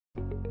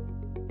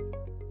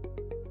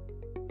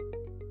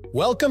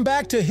Welcome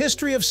back to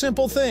History of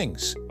Simple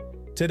Things.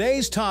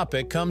 Today's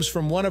topic comes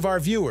from one of our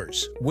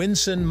viewers,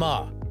 Winson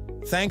Ma.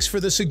 Thanks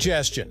for the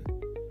suggestion.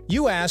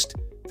 You asked,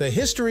 the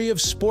history of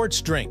sports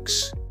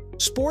drinks.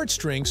 Sports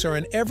drinks are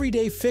an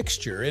everyday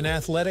fixture in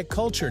athletic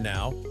culture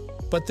now,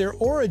 but their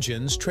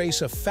origins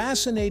trace a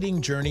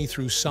fascinating journey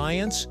through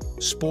science,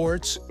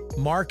 sports,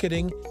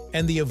 marketing,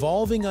 and the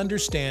evolving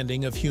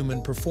understanding of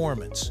human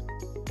performance.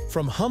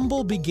 From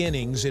humble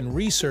beginnings in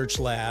research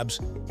labs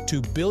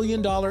to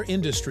billion-dollar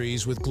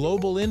industries with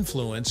global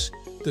influence,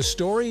 the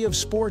story of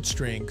sports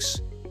drinks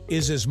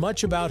is as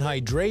much about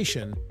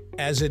hydration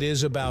as it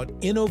is about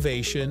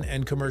innovation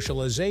and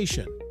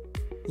commercialization.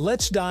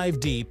 Let's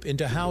dive deep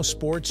into how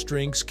sports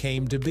drinks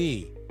came to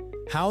be,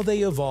 how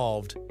they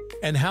evolved,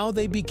 and how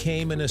they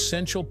became an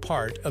essential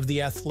part of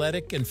the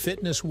athletic and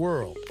fitness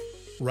world,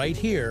 right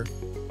here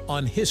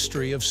on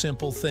History of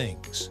Simple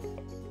Things.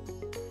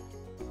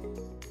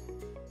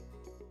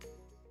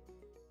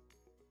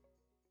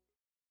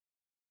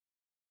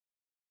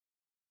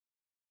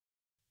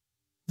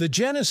 The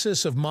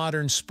genesis of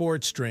modern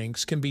sports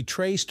drinks can be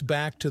traced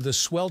back to the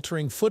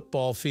sweltering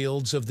football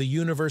fields of the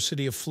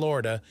University of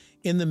Florida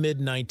in the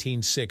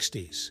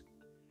mid-1960s.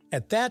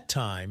 At that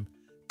time,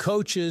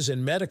 coaches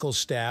and medical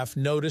staff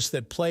noticed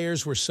that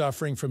players were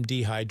suffering from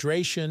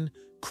dehydration,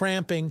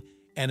 cramping,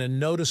 and a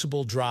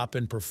noticeable drop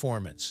in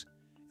performance,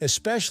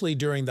 especially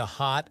during the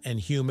hot and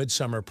humid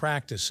summer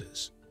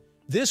practices.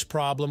 This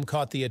problem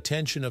caught the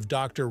attention of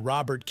Dr.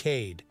 Robert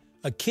Cade,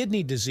 a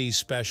kidney disease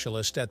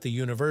specialist at the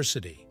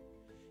university.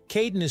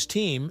 Cade and his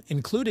team,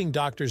 including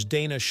Drs.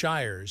 Dana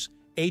Shires,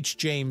 H.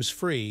 James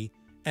Free,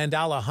 and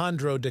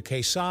Alejandro de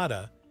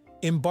Quesada,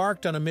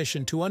 embarked on a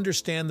mission to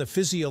understand the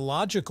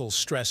physiological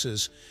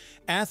stresses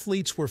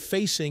athletes were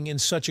facing in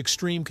such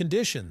extreme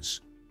conditions.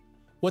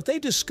 What they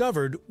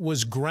discovered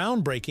was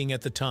groundbreaking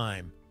at the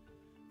time.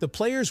 The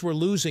players were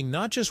losing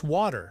not just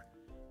water,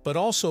 but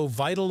also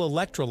vital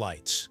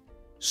electrolytes,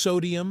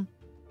 sodium,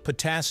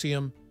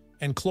 potassium,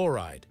 and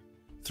chloride,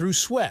 through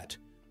sweat,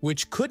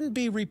 which couldn't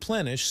be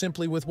replenished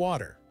simply with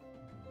water.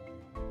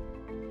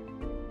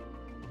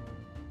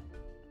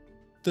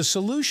 The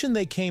solution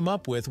they came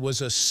up with was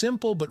a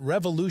simple but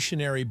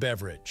revolutionary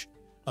beverage,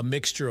 a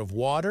mixture of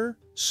water,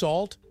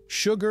 salt,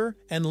 sugar,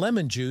 and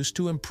lemon juice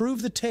to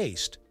improve the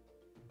taste.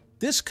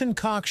 This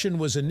concoction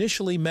was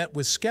initially met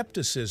with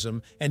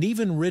skepticism and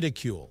even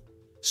ridicule.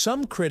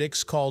 Some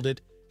critics called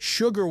it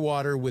sugar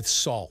water with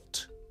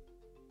salt.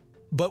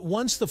 But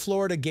once the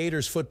Florida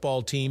Gators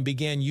football team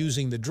began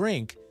using the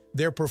drink,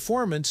 their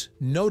performance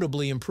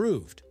notably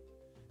improved.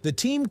 The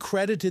team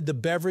credited the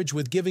beverage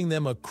with giving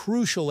them a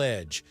crucial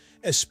edge,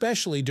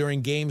 especially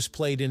during games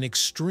played in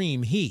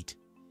extreme heat.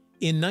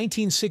 In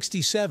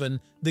 1967,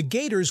 the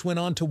Gators went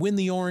on to win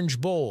the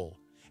Orange Bowl,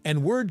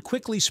 and word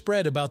quickly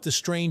spread about the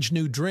strange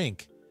new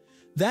drink.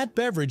 That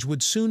beverage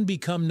would soon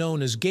become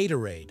known as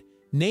Gatorade,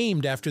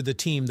 named after the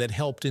team that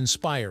helped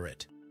inspire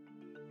it.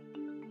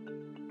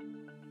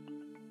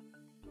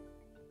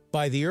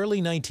 By the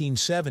early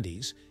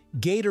 1970s,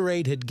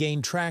 Gatorade had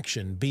gained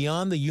traction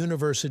beyond the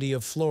University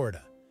of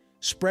Florida,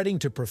 spreading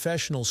to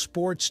professional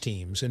sports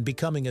teams and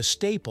becoming a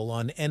staple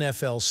on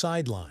NFL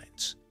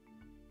sidelines.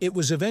 It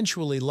was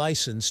eventually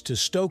licensed to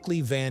Stokely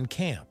Van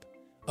Camp,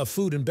 a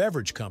food and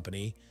beverage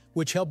company,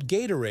 which helped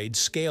Gatorade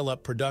scale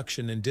up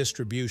production and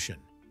distribution.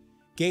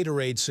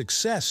 Gatorade's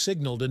success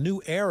signaled a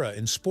new era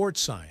in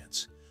sports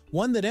science,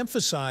 one that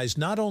emphasized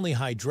not only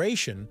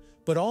hydration,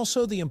 but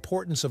also the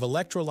importance of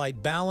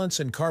electrolyte balance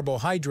and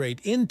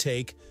carbohydrate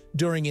intake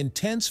during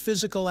intense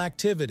physical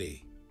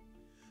activity.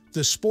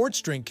 The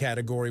sports drink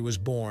category was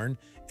born,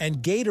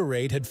 and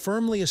Gatorade had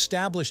firmly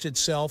established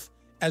itself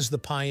as the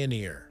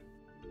pioneer.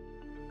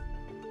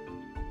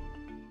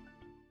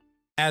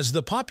 As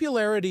the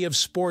popularity of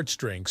sports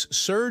drinks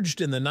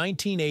surged in the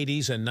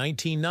 1980s and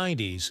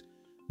 1990s,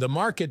 the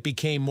market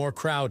became more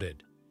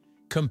crowded.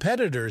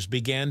 Competitors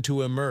began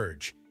to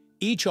emerge,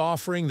 each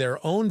offering their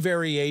own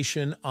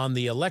variation on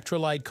the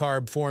electrolyte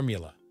carb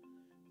formula.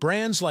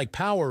 Brands like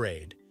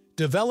Powerade,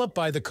 developed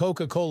by the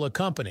Coca-Cola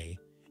Company,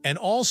 and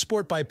All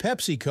Sport by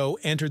PepsiCo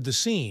entered the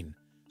scene,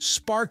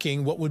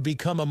 sparking what would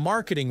become a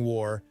marketing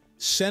war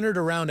centered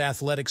around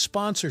athletic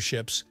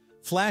sponsorships,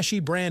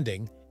 flashy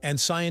branding, and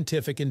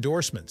scientific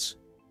endorsements.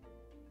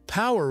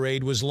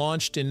 Powerade was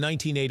launched in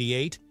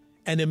 1988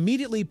 and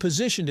immediately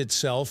positioned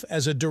itself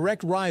as a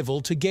direct rival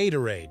to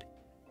Gatorade,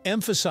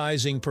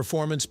 emphasizing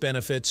performance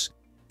benefits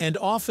and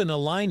often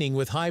aligning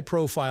with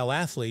high-profile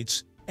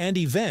athletes and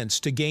events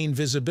to gain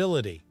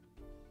visibility.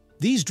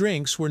 These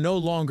drinks were no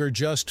longer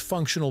just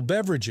functional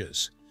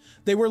beverages.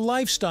 They were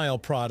lifestyle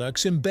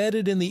products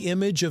embedded in the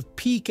image of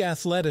peak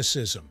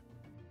athleticism.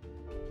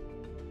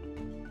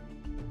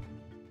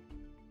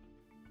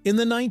 In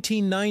the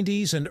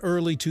 1990s and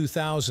early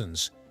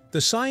 2000s,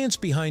 the science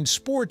behind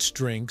sports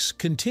drinks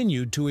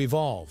continued to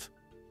evolve.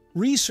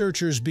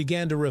 Researchers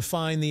began to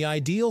refine the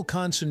ideal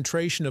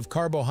concentration of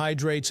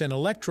carbohydrates and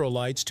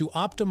electrolytes to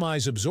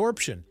optimize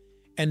absorption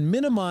and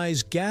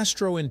minimize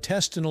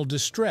gastrointestinal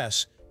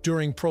distress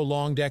during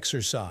prolonged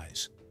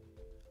exercise.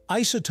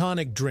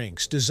 Isotonic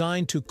drinks,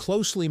 designed to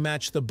closely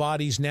match the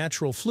body's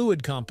natural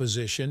fluid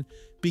composition,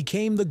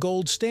 became the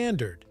gold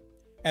standard.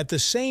 At the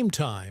same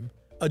time,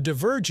 a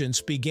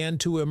divergence began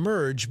to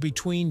emerge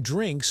between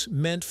drinks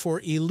meant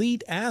for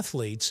elite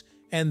athletes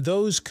and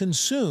those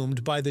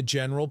consumed by the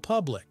general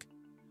public.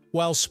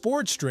 While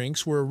sports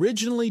drinks were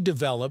originally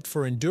developed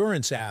for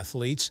endurance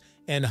athletes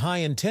and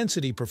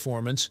high-intensity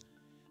performance,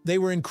 they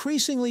were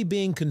increasingly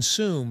being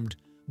consumed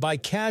by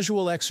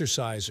casual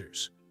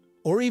exercisers,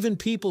 or even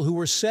people who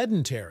were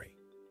sedentary.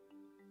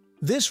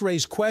 This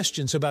raised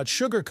questions about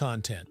sugar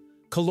content,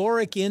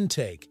 caloric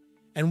intake,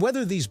 and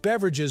whether these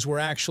beverages were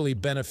actually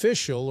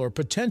beneficial or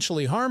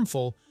potentially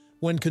harmful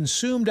when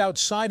consumed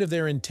outside of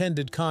their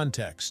intended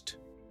context.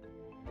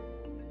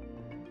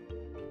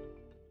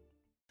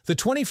 The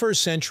 21st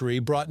century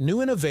brought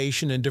new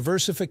innovation and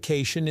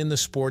diversification in the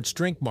sports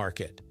drink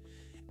market.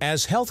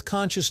 As health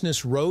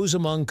consciousness rose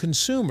among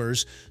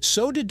consumers,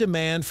 so did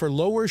demand for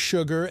lower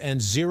sugar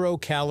and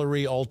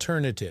zero-calorie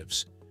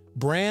alternatives.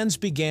 Brands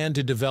began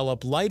to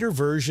develop lighter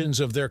versions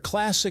of their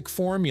classic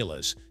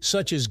formulas,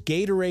 such as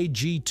Gatorade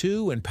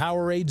G2 and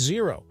Powerade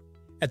Zero.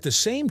 At the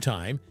same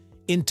time,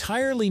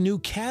 entirely new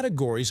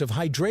categories of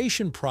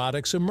hydration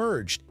products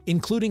emerged,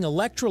 including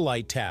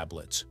electrolyte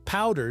tablets,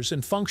 powders,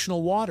 and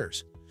functional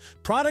waters.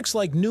 Products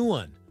like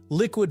Nuun,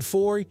 Liquid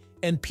 4,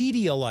 and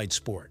Pedialyte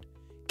Sport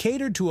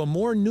catered to a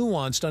more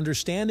nuanced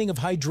understanding of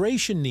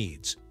hydration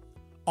needs,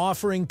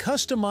 offering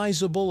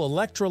customizable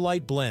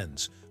electrolyte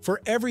blends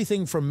for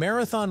everything from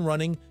marathon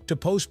running to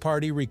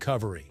post-party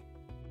recovery.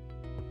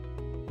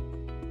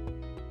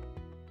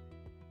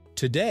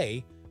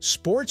 Today,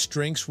 sports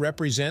drinks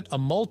represent a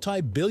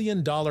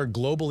multi-billion-dollar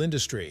global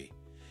industry.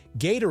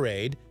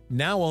 Gatorade,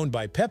 now owned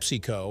by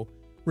PepsiCo,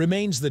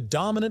 remains the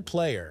dominant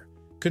player,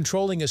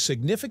 controlling a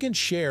significant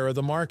share of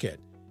the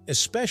market,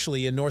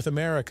 especially in North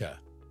America.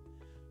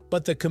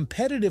 But the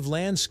competitive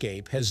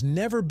landscape has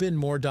never been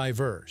more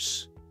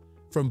diverse.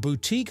 From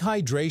boutique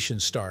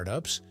hydration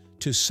startups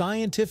to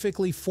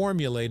scientifically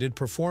formulated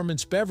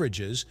performance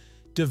beverages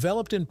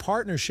developed in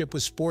partnership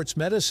with sports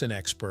medicine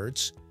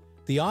experts,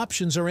 the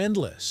options are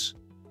endless.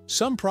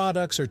 Some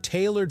products are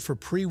tailored for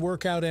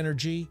pre-workout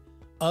energy,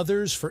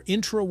 others for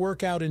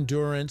intra-workout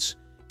endurance,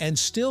 and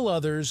still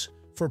others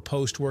for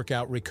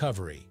post-workout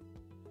recovery.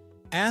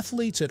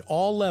 Athletes at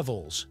all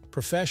levels,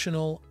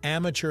 professional,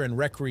 amateur, and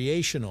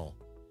recreational,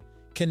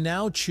 can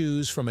now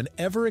choose from an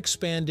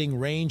ever-expanding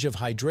range of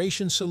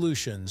hydration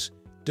solutions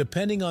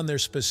depending on their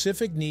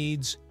specific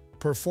needs,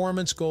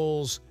 performance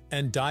goals,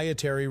 and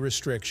dietary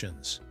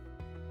restrictions.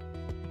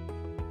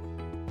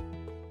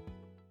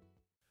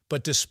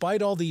 But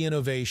despite all the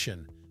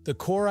innovation, the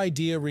core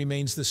idea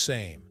remains the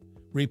same: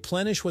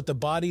 replenish what the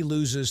body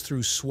loses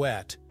through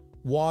sweat,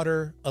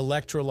 water,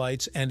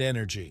 electrolytes, and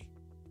energy.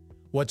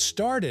 What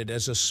started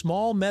as a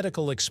small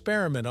medical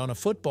experiment on a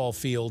football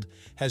field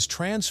has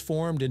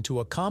transformed into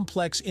a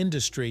complex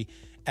industry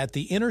at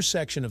the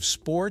intersection of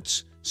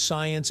sports,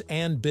 science,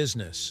 and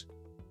business.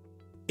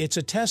 It's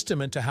a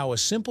testament to how a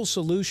simple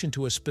solution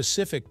to a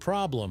specific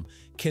problem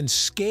can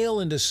scale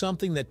into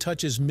something that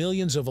touches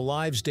millions of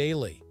lives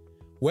daily.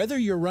 Whether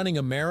you're running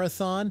a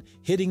marathon,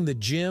 hitting the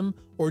gym,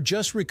 or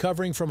just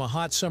recovering from a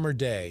hot summer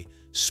day,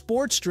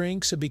 sports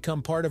drinks have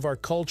become part of our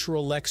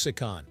cultural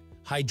lexicon.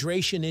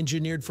 Hydration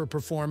engineered for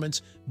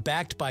performance,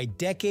 backed by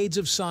decades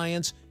of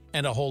science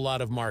and a whole lot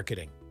of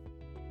marketing.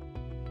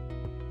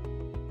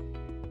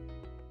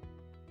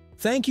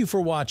 Thank you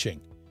for watching.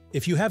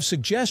 If you have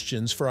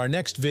suggestions for our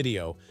next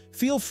video,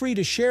 feel free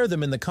to share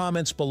them in the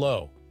comments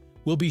below.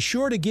 We'll be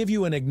sure to give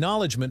you an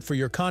acknowledgement for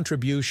your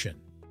contribution.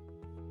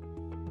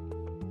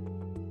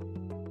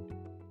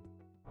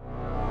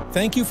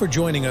 Thank you for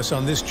joining us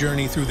on this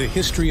journey through the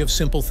history of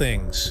simple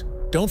things.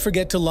 Don't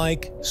forget to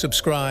like,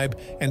 subscribe,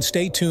 and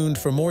stay tuned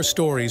for more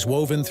stories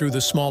woven through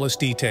the smallest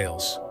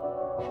details.